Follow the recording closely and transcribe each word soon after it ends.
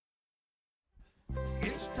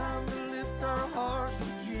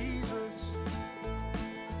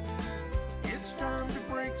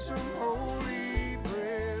some holy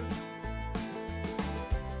bread.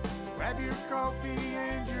 Grab your coffee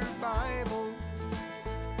and your Bible.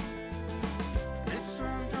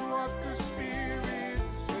 Listen to what the Spirit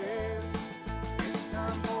says. It's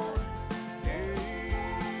time for daybreak.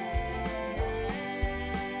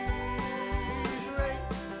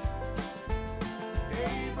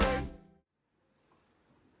 Daybreak.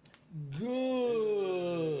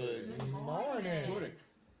 Good morning.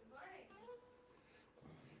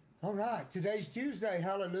 All right, today's Tuesday,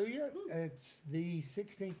 hallelujah. It's the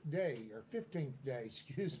 16th day, or 15th day,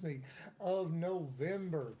 excuse me, of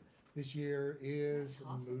November. This year is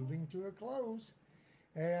moving to a close,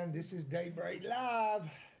 and this is Daybreak Live.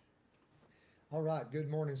 All right,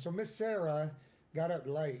 good morning. So Miss Sarah got up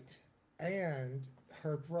late, and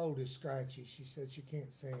her throat is scratchy. She said she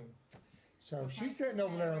can't sing. So she's sitting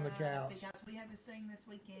over there on the couch. Because we had to sing this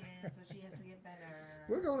weekend, so she has to get better.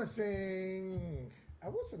 We're going to sing.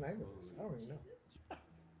 What's the name of this? I don't even know.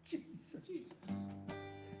 Jesus.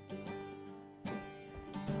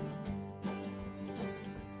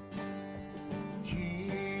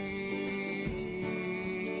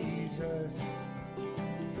 Jesus.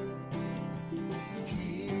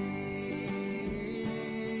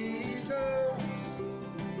 Jesus.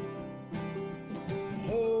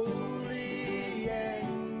 Holy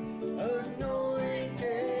and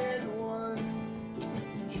anointed one.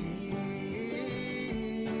 Jesus.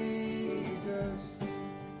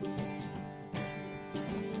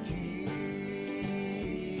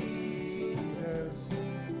 Jesus.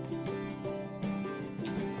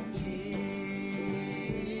 Jesus.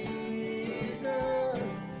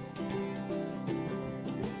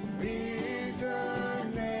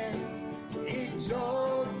 Risen and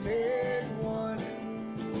exalted one.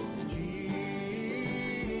 Jesus.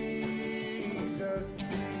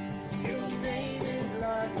 Your name is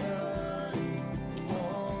like honey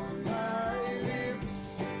on my lips.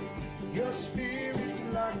 Your spirit's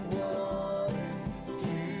like water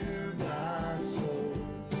to my soul.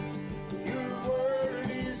 Your word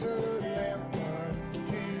is a lamp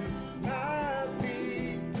unto my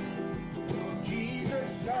feet.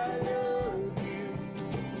 Jesus, I love you.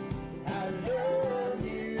 I love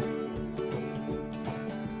you.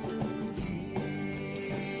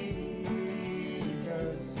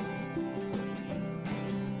 Jesus.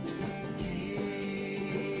 Jesus.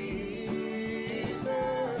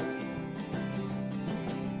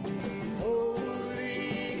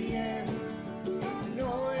 Holy and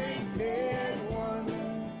anointed one.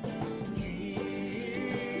 Jesus.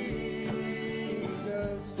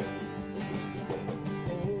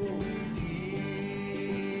 Oh, Jesus.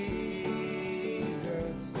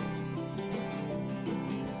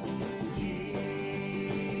 Jesus.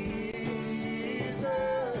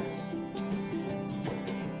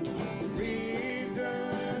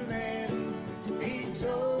 Risen and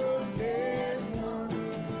exalted one.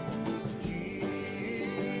 Jesus.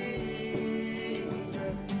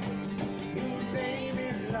 Your name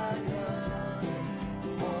is like honey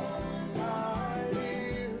on my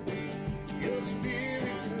lips. Your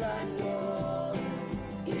spirit's like water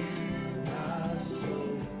to my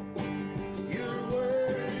soul. Your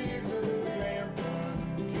word is a lamp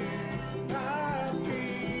unto my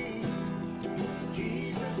feet.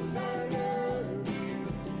 Jesus, I love you.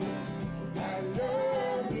 I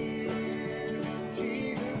love you.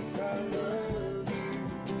 Jesus, I love you.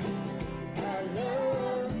 I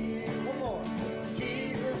love you. One more.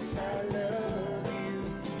 Jesus, I love you.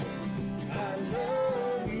 I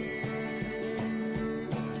love you.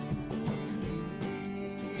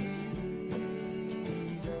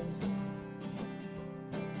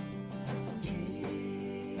 Jesus.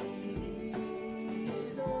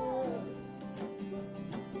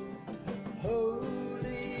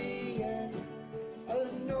 Holy and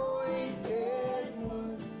anointed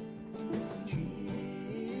one. Jesus.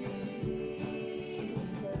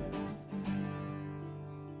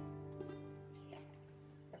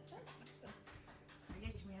 I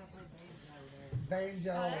guess we have to play banjo there.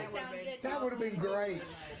 Banjo. That would have been great.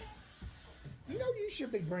 You know, you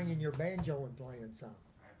should be bringing your banjo and playing some.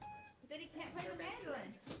 But then he can't play the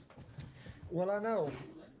mandolin. Well, I know.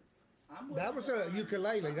 I'm That was a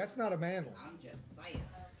ukulele. That's not a mandolin. I'm just saying.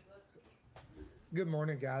 Good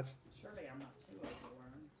morning, guys. Surely I'm not too old to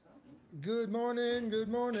learn something. Good morning. Good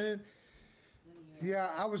morning. Yeah,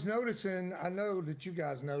 I was noticing, I know that you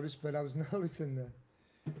guys noticed, but I was noticing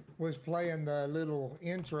was playing the little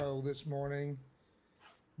intro this morning.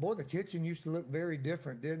 Boy, the kitchen used to look very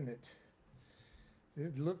different, didn't it?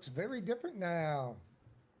 It looks very different now.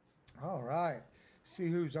 All right. See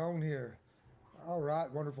who's on here. All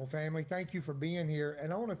right, wonderful family. Thank you for being here.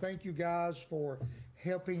 And I want to thank you guys for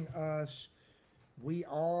helping us. We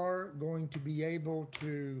are going to be able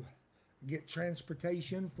to get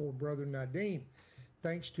transportation for Brother Nadim.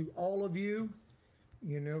 Thanks to all of you.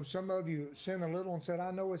 You know, some of you sent a little and said,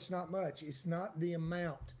 I know it's not much. It's not the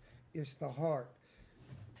amount, it's the heart.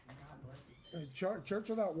 Church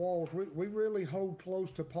Without Walls, we really hold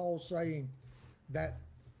close to Paul saying that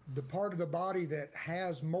the part of the body that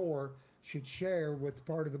has more should share with the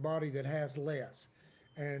part of the body that has less.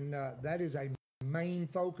 And that is a main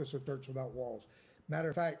focus of Church Without Walls. Matter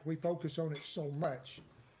of fact, we focus on it so much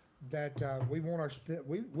that we want our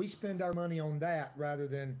we spend our money on that rather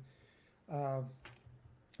than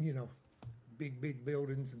you know, big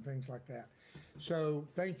buildings and things like that. So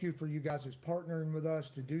thank you for you guys as partnering with us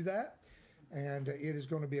to do that. And it is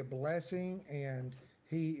going to be a blessing, and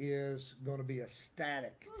he is going to be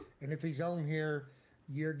ecstatic. And if he's on here,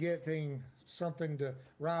 you're getting something to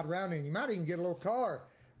ride around in. You might even get a little car.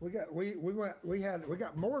 We got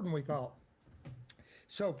more than we thought.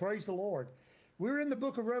 So praise the Lord. We're in the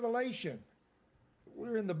book of Revelation.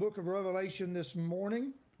 We're in the book of Revelation this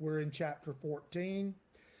morning. We're in chapter 14.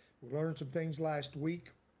 We learned some things last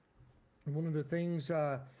week. And one of the things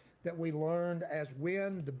that we learned as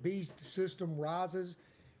when the beast system rises,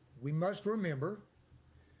 we must remember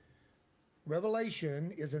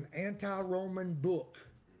Revelation is an anti-Roman book.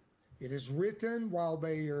 It is written while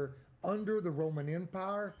they are under the Roman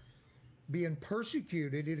Empire, being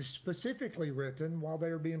persecuted. It is specifically written while they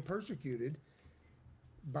are being persecuted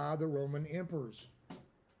by the Roman emperors.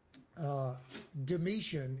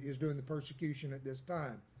 Domitian is doing the persecution at this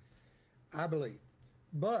time, I believe.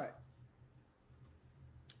 But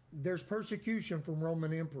there's persecution from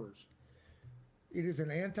Roman emperors. It is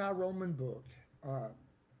an anti-Roman book.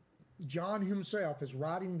 John himself is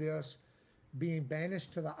writing this being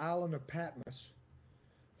banished to the island of Patmos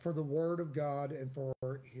for the word of God and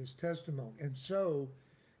for his testimony. And so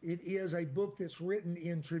it is a book that's written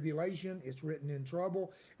in tribulation. It's written in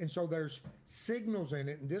trouble. And so there's signals in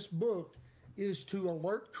it. And this book is to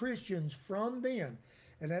alert Christians from then.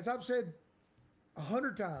 And as I've said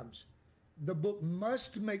 100 times, the book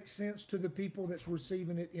must make sense to the people that's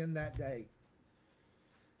receiving it in that day.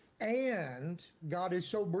 And God is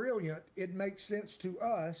so brilliant, it makes sense to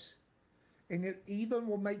us. And it even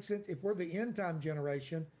will make sense if we're the end time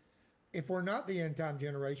generation. If we're not the end time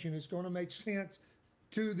generation, it's going to make sense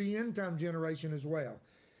to the end time generation as well.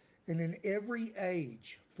 And in every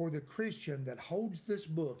age, for the Christian that holds this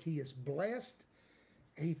book, he is blessed.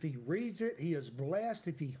 If he reads it, he is blessed.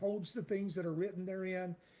 If he holds the things that are written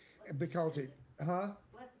therein, because it, Blessed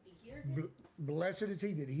if he hears it. blessed is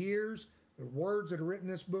he that hears the words that are written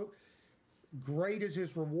in this book. Great is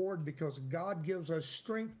his reward, because God gives us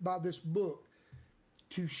strength by this book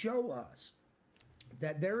to show us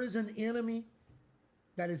that there is an enemy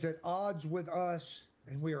that is at odds with us,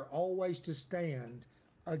 and we are always to stand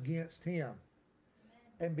against him.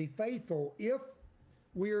 And be faithful if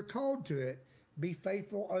we are called to it. Be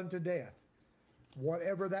faithful unto death.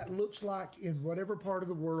 Whatever that looks like in whatever part of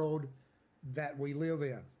the world that we live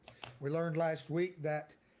in. We learned last week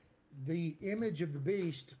that the image of the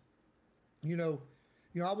beast, you know,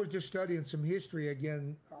 I was just studying some history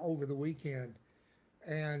again over the weekend.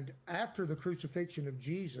 And after the crucifixion of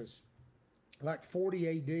Jesus, like 40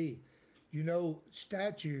 AD, you know,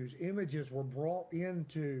 statues, images were brought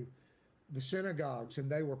into the synagogues, and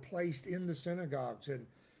they were placed in the synagogues, and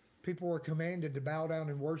people were commanded to bow down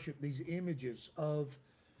and worship these images of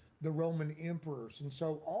the Roman emperors. And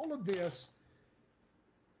so all of this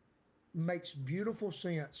makes beautiful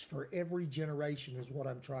sense for every generation, is what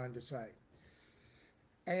I'm trying to say.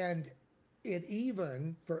 And it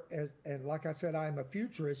even, and like I said, I am a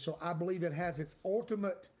futurist, so I believe it has its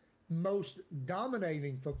ultimate, most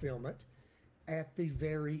dominating fulfillment at the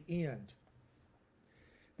very end.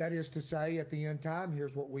 That is to say, at the end time,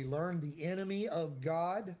 here's what we learn: the enemy of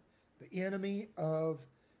God, the enemy of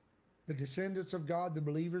the descendants of God, the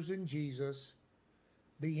believers in Jesus,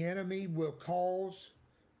 the enemy will cause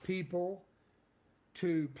people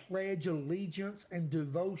to pledge allegiance and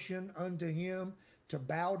devotion unto him, to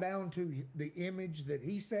bow down to the image that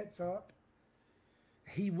he sets up.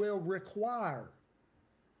 He will require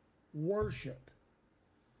worship.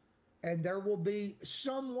 And there will be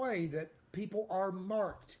some way that people are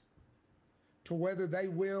marked to whether they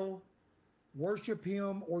will worship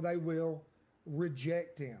him or they will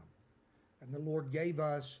reject him. And the Lord gave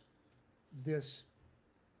us this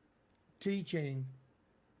teaching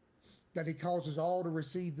that he causes all to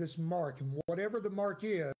receive this mark. And whatever the mark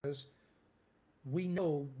is, we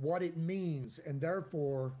know what it means, and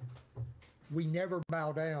therefore we never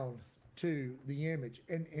bow down to the image.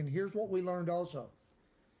 And here's what we learned also.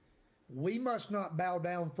 We must not bow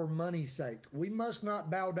down for money's sake. We must not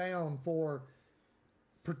bow down for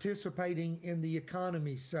participating in the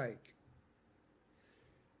economy's sake.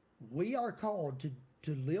 We are called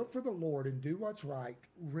to live for the Lord and do what's right,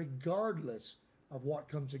 regardless of what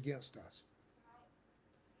comes against us.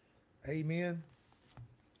 Amen.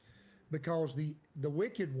 Because the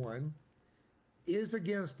wicked one is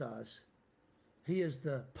against us. He is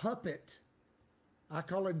the puppet. I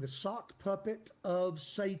call him the sock puppet of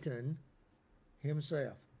Satan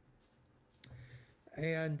himself.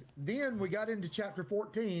 And then we got into chapter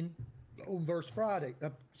 14 on verse Friday.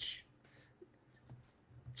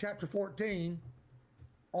 Chapter 14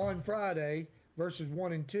 on Friday, verses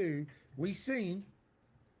 1 and 2, we saw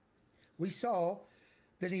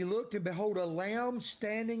that he looked, and behold, a lamb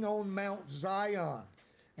standing on Mount Zion,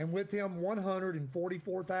 and with him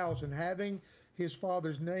 144,000, having his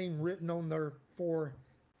father's name written on their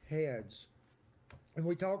foreheads. And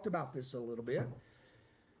we talked about this a little bit.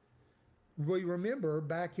 We remember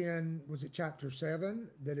back in, was it chapter 7,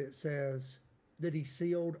 that it says that he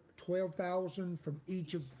sealed 12,000 from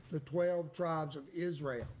each of the 12 tribes of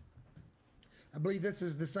Israel. I believe this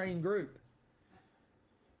is the same group.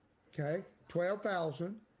 Okay,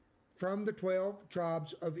 12,000 from the 12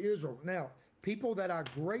 tribes of Israel. Now, people that I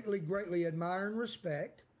greatly, greatly admire and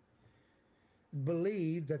respect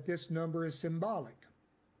believe that this number is symbolic,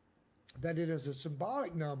 that it is a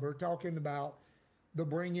symbolic number talking about the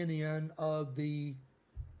bringing in of the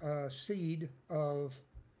seed of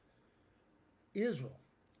Israel.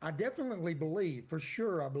 I definitely believe, for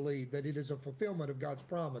sure I believe, that it is a fulfillment of God's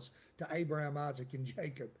promise to Abraham, Isaac, and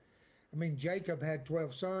Jacob. I mean, Jacob had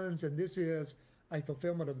 12 sons, and this is a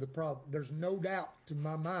fulfillment of the promise. There's no doubt to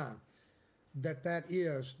my mind that that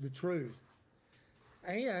is the truth.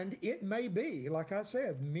 And it may be, like I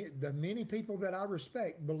said, the many people that I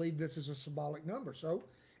respect believe this is a symbolic number. So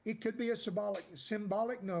it could be a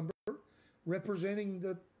symbolic number representing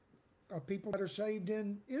the people that are saved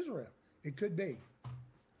in Israel. It could be.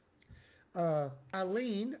 I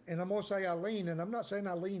lean, and I'm going to say I lean, and I'm not saying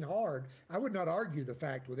I lean hard. I would not argue the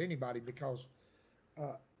fact with anybody because,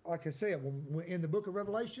 like I said, when in the book of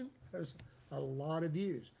Revelation, there's a lot of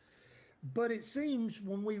views. But it seems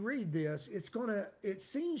when we read this, it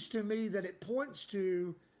seems to me that it points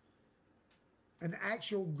to an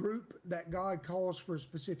actual group that God calls for a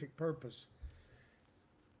specific purpose.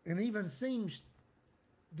 And even seems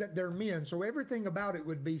that they're men. So everything about it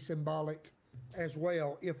would be symbolic as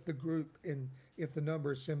well if the group and if the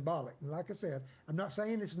number is symbolic. And like I said, I'm not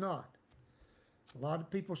saying it's not. A lot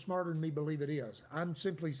of people smarter than me believe it is. I'm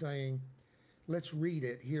simply saying, let's read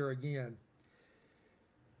it here again.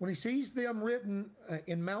 When he sees them written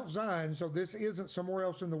in Mount Zion, so this isn't somewhere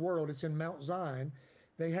else in the world, it's in Mount Zion,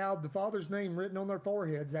 they have the Father's name written on their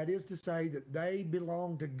foreheads. That is to say that they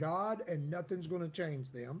belong to God and nothing's going to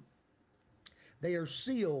change them. They are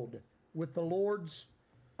sealed with the Lord's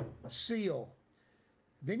seal.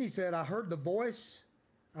 Then he said, I heard a voice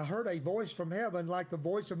from heaven like the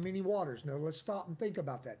voice of many waters. Now let's stop and think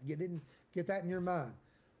about that. Get that in your mind.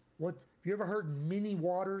 Have you ever heard many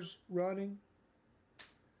waters running?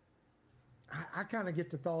 I kind of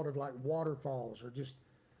get the thought of like waterfalls or just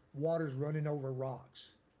waters running over rocks.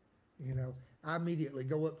 You know, I immediately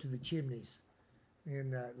go up to the chimneys.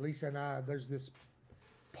 And Lisa and I, there's this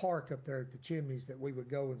park up there at the chimneys that we would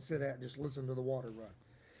go and sit at and just listen to the water run.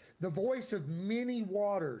 The voice of many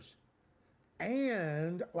waters,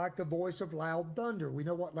 and like the voice of loud thunder. We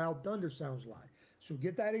know what loud thunder sounds like. So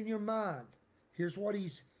get that in your mind. Here's what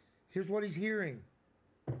he's hearing.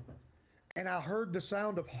 And I heard the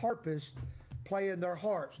sound of harpists playing their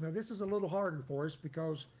harps. Now this is a little harder for us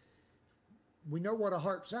because we know what a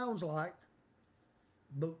harp sounds like,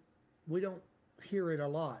 but we don't hear it a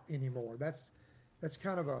lot anymore. That's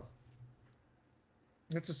kind of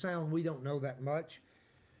that's a sound we don't know that much.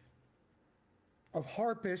 Of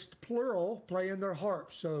harpists, plural, playing their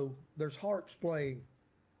harps. So there's harps playing.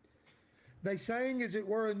 They sang as it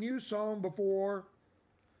were a new song before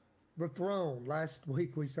the throne. Last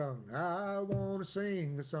week we sung, I want to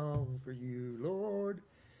sing a song for you, Lord.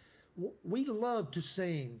 We love to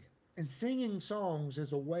sing, and singing songs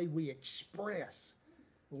is a way we express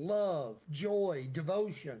love, joy,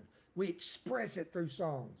 devotion. We express it through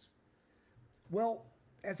songs. Well,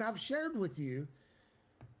 as I've shared with you,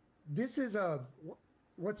 this is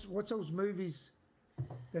what's those movies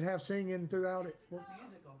that have singing throughout it?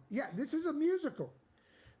 Musical. Yeah, this is a musical.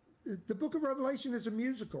 The book of Revelation is a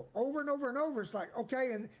musical. Over and over and over, it's like,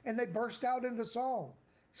 okay, and they burst out into song.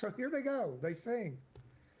 So here they go. They sing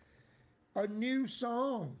a new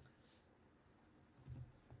song.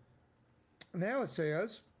 Now it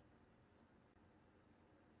says,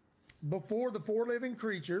 before the four living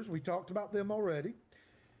creatures. We talked about them already.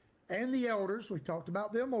 And the elders. We talked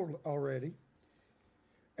about them already.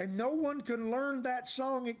 And no one can learn that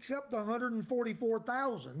song except the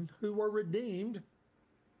 144,000 who were redeemed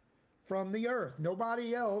from the earth.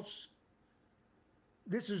 Nobody else.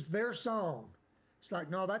 This is their song. It's like,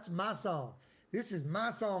 no, that's my song. This is my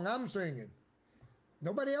song I'm singing.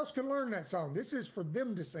 Nobody else can learn that song. This is for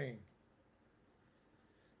them to sing.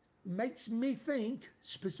 Makes me think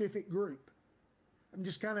specific group. I'm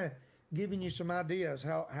just kind of giving you some ideas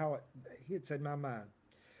how it hits in my mind.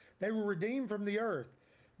 They were redeemed from the earth.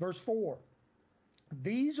 Verse 4.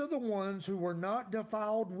 These are the ones who were not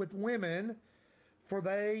defiled with women, for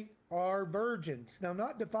they are virgins. Now,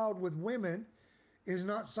 not defiled with women is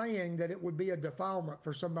not saying that it would be a defilement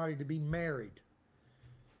for somebody to be married.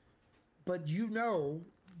 But you know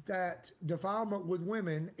that defilement with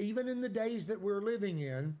women, even in the days that we're living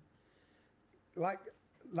in, like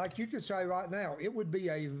you could say right now, it would be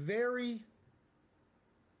a very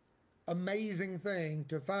amazing thing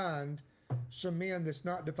to find some men that's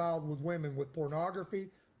not defiled with women with pornography,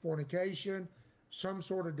 fornication, some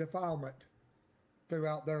sort of defilement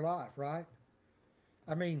throughout their life, right?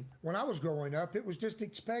 I mean, when I was growing up, it was just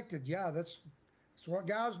expected. Yeah, that's what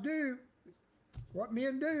guys do, what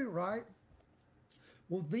men do, right?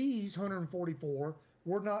 Well, these 144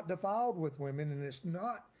 were not defiled with women, and it's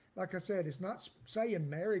not, like I said, it's not saying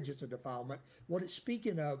marriage is a defilement. What it's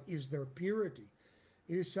speaking of is their purity.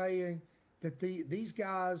 It is saying that these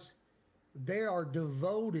guys, they are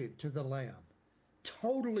devoted to the Lamb,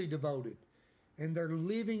 totally devoted, and they're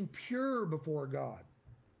living pure before God.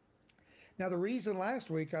 Now, the reason last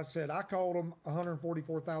week I said I called them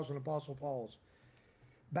 144,000 Apostle Pauls.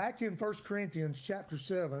 Back in 1 Corinthians chapter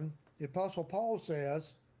 7, the Apostle Paul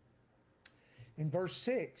says in verse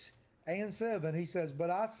 6 and 7, he says, but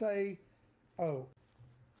I say, oh.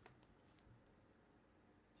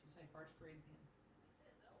 Did you say 1 Corinthians?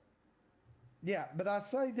 Yeah, but I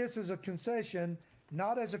say this as a concession,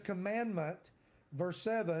 not as a commandment. Verse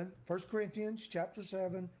 7, 1 Corinthians chapter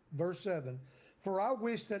 7, verse 7. For I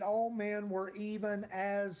wish that all men were even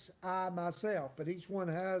as I myself, but each one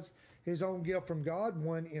has his own gift from God,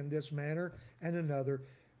 one in this manner and another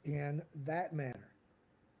in that manner.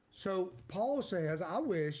 So Paul says, I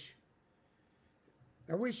wish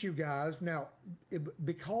you guys, now,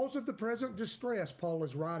 because of the present distress, Paul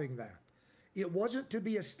is writing that. It wasn't to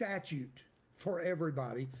be a statute for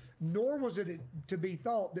everybody, nor was it to be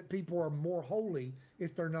thought that people are more holy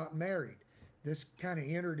if they're not married. This kind of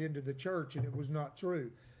entered into the church, and it was not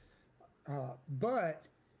true. But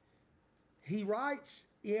he writes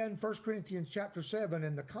in 1 Corinthians chapter 7,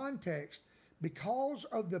 in the context, because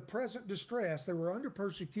of the present distress, they were under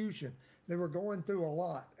persecution. They were going through a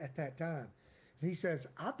lot at that time. He says,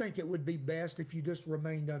 I think it would be best if you just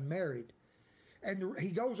remained unmarried. And he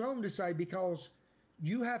goes on to say, because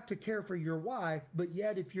you have to care for your wife, but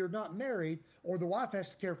yet if you're not married, or the wife has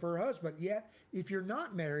to care for her husband, yet if you're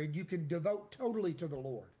not married, you can devote totally to the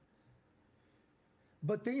Lord.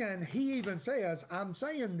 But then he even says, I'm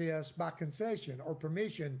saying this by concession or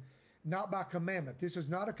permission, not by commandment. This is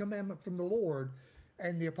not a commandment from the Lord.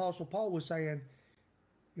 And the Apostle Paul was saying,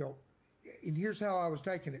 you know, and here's how I was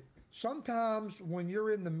taking it. Sometimes when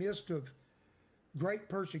you're in the midst of great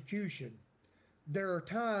persecution, there are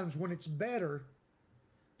times when it's better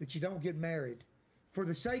that you don't get married for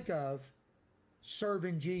the sake of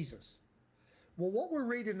serving Jesus. Well, what we're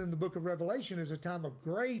reading in the book of Revelation is a time of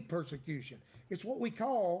great persecution. It's what we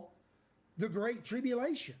call the Great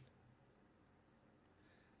Tribulation.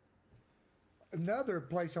 Another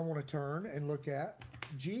place I want to turn and look at,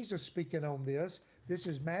 Jesus speaking on this. This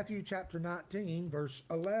is Matthew chapter 19, verse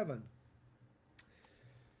 11.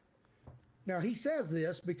 Now, he says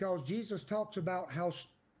this because Jesus talks about how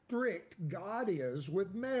strict God is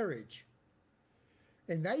with marriage.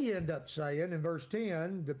 And they end up saying in verse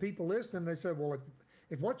 10, the people listening, they said, well,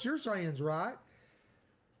 if what you're saying is right,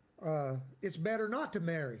 it's better not to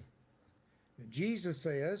marry. And Jesus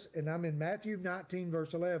says, and I'm in Matthew 19,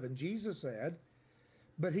 verse 11, Jesus said,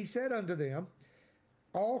 but he said unto them,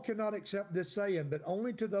 all cannot accept this saying, but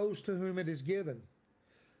only to those to whom it is given.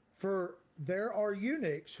 For there are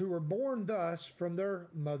eunuchs who are born thus from their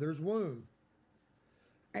mother's womb.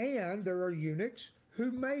 And there are eunuchs who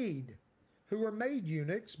are made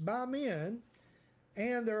eunuchs by men,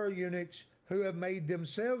 and there are eunuchs who have made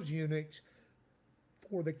themselves eunuchs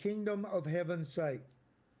for the kingdom of heaven's sake.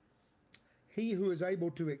 He who is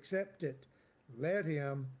able to accept it, let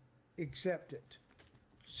him accept it.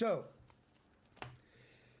 So,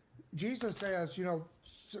 Jesus says, you know,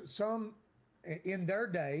 some In their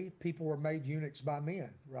day, people were made eunuchs by men,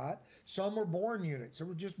 right? Some were born eunuchs. They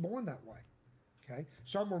were just born that way. Okay.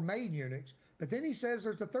 Some were made eunuchs. But then he says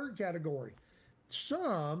there's a third category.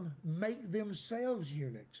 Some make themselves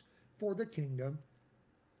eunuchs for the kingdom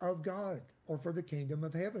of God or for the kingdom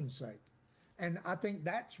of heaven's sake. And I think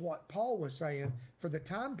that's what Paul was saying for the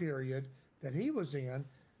time period that he was in,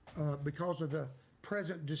 because of the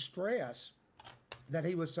present distress that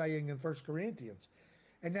he was saying in 1 Corinthians.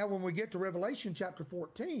 And now when we get to Revelation chapter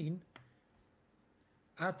 14,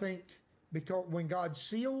 I think because when God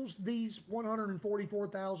seals these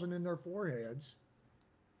 144,000 in their foreheads,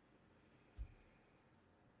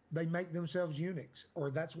 they make themselves eunuchs,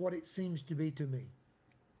 or that's what it seems to be to me.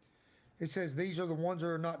 It says, these are the ones that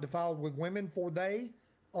are not defiled with women, for they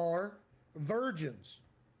are virgins.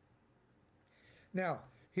 Now,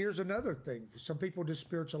 here's another thing. Some people just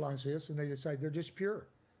spiritualize this and they just say they're just pure.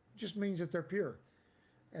 It just means that they're pure.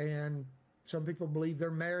 And some people believe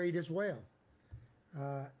they're married as well.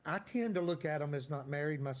 I tend to look at them as not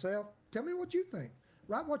married myself. Tell me what you think.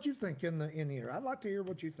 Write what you think in here. I'd like to hear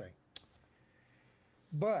what you think.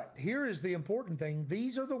 But here is the important thing.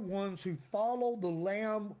 These are the ones who follow the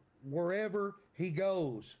Lamb wherever he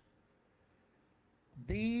goes.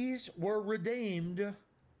 These were redeemed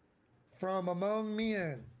from among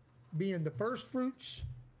men, being the firstfruits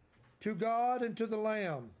to God and to the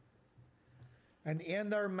Lamb. And in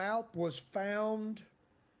their mouth was found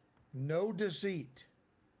no deceit,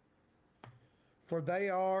 for they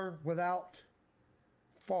are without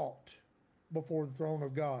fault before the throne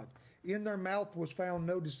of God. In their mouth was found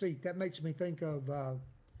no deceit. That makes me think of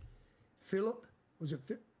Philip. Was it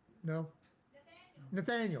no?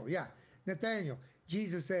 Nathaniel, yeah. Nathaniel.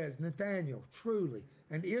 Jesus says, Nathaniel, truly,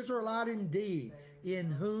 an Israelite indeed, in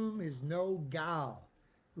whom is no guile.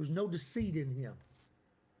 There was no deceit in him.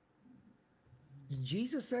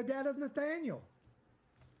 Jesus said that of Nathaniel.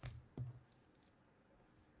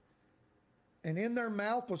 And in their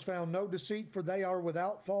mouth was found no deceit, for they are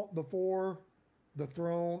without fault before the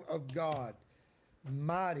throne of God.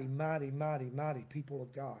 Mighty, mighty, mighty, mighty people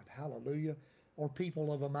of God. Hallelujah. Or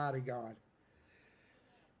people of a mighty God.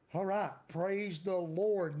 All right. Praise the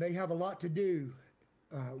Lord. They have a lot to do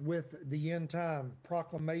with the end time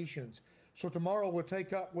proclamations. So tomorrow we'll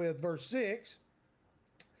take up with verse 6.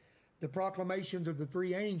 The proclamations of the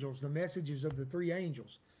three angels, the messages of the three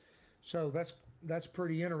angels. So that's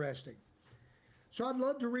pretty interesting. So I'd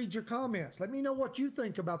love to read your comments. Let me know what you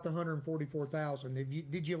think about the 144,000.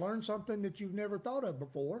 Did you learn something that you've never thought of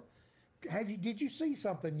before? Did you see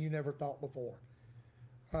something you never thought before?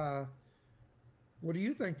 What do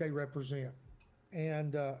you think they represent?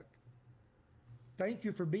 And thank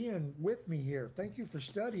you for being with me here. Thank you for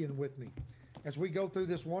studying with me as we go through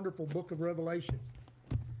this wonderful book of Revelation.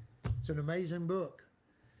 It's an amazing book.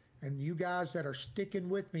 And you guys that are sticking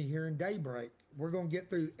with me here in Daybreak, we're going to get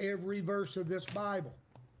through every verse of this Bible.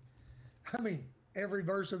 I mean, every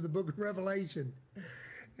verse of the book of Revelation.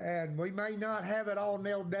 And we may not have it all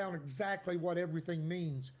nailed down exactly what everything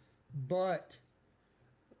means, but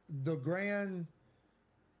the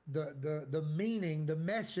meaning, the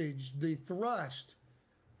message, the thrust,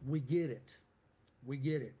 we get it. We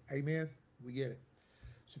get it. Amen? We get it.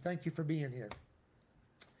 So thank you for being here.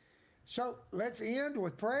 So let's end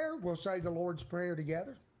with prayer. We'll say the Lord's Prayer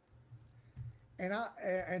together.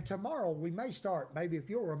 And tomorrow we may start, maybe if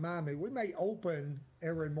you'll remind me, we may open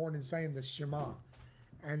every morning saying the Shema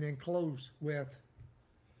and then close with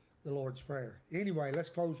the Lord's Prayer. Anyway, let's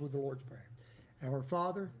close with the Lord's Prayer. Our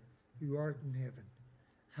Father, who art in heaven,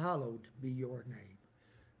 hallowed be your name.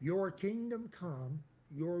 Your kingdom come,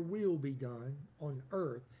 your will be done on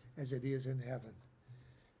earth as it is in heaven.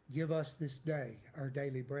 Give us this day our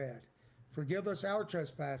daily bread. Forgive us our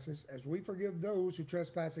trespasses as we forgive those who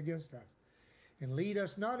trespass against us. And lead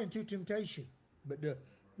us not into temptation, but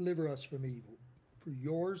deliver us from evil. For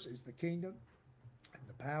yours is the kingdom and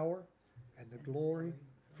the power and the glory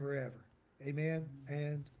forever. Amen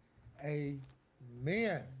and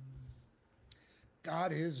amen.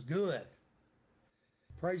 God is good.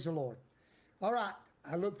 Praise the Lord. All right.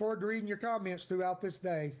 I look forward to reading your comments throughout this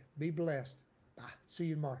day. Be blessed. Bye. See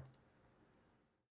you tomorrow.